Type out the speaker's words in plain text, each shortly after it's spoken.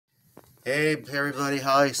Hey everybody,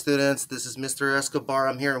 hi students, this is Mr. Escobar.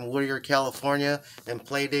 I'm here in Whittier, California and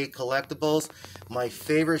Playdays Collectibles, my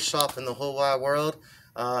favorite shop in the whole wide world.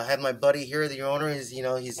 I have my buddy here, the owner. He's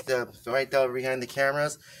right there behind the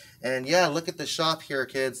cameras. And yeah, look at the shop here,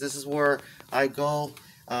 kids. This is where I go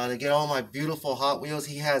to get all my beautiful Hot Wheels.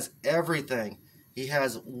 He has everything. He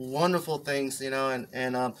has wonderful things, come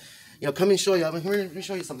and show you. Let me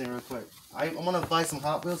show you something real quick. I'm gonna buy some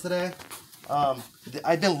Hot Wheels today.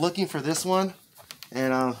 I've been looking for this one,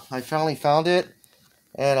 and I finally found it,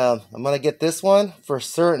 and I'm gonna get this one for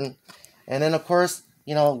certain. And then of course,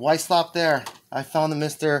 why stop there? I found the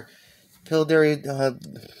Mr. Pillsbury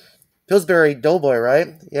Doughboy, right?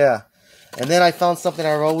 Yeah. And then I found something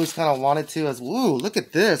I always kind of wanted to. Ooh, look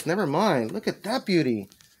at this. Never mind. Look at that beauty.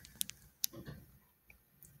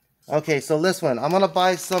 Okay, so this one, I'm gonna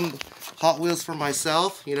buy some Hot Wheels for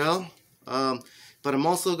myself, but I'm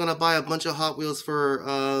also gonna buy a bunch of Hot Wheels for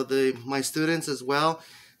my students as well.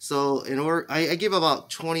 So I give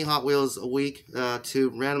about 20 Hot Wheels a week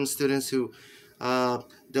to random students who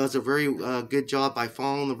does a very good job by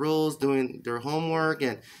following the rules, doing their homework,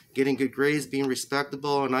 and getting good grades, being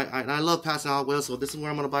respectable. And I love passing Hot Wheels, so this is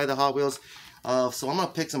where I'm gonna buy the Hot Wheels. So I'm gonna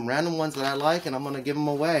pick some random ones that I like, and I'm gonna give them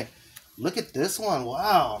away. Look at this one!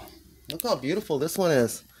 Wow, look how beautiful this one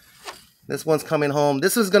is. This one's coming home.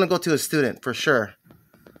 This is gonna go to a student for sure,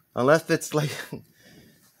 unless it's like,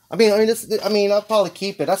 I'll probably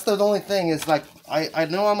keep it. That's the only thing is like I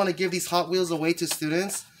know I'm gonna give these Hot Wheels away to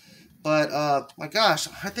students, but my gosh,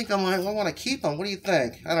 I think I want to keep them. What do you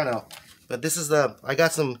think? I don't know, but this is I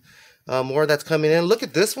got some more that's coming in. Look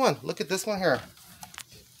at this one. Look at this one here.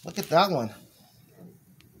 Look at that one.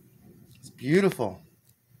 It's beautiful,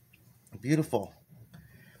 beautiful.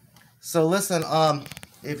 So listen,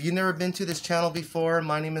 if you've never been to this channel before,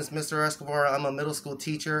 my name is Mr. Escobar. I'm a middle school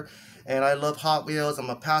teacher, and I love Hot Wheels.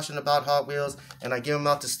 I'm passionate about Hot Wheels, and I give them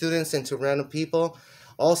out to students and to random people.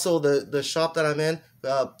 Also, the shop that I'm in,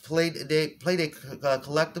 Playdays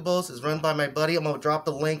Collectibles, is run by my buddy. I'm going to drop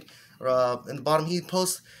the link in the bottom. He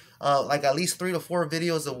posts like at least 3 to 4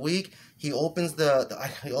 videos a week. He opens the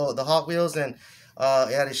Hot Wheels and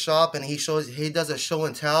at his shop, and he does a show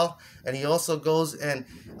and tell, and he also goes and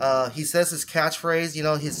he says his catchphrase,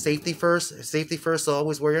 his safety first, so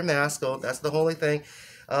always wear your mask. So that's the only thing.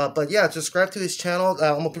 But yeah, subscribe to his channel.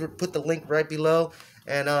 I'm gonna put the link right below,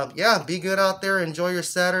 and yeah, be good out there, enjoy your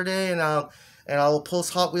Saturday, and I will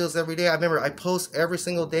post Hot Wheels every day. I post every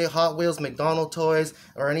single day Hot Wheels, McDonald's toys,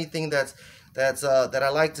 or anything that I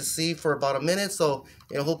like to see for about a minute. So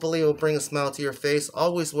hopefully it will bring a smile to your face.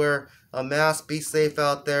 Always wear a mask. Be safe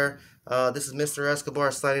out there. This is Mr.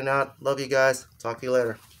 Escobar signing out. Love you guys. Talk to you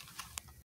later.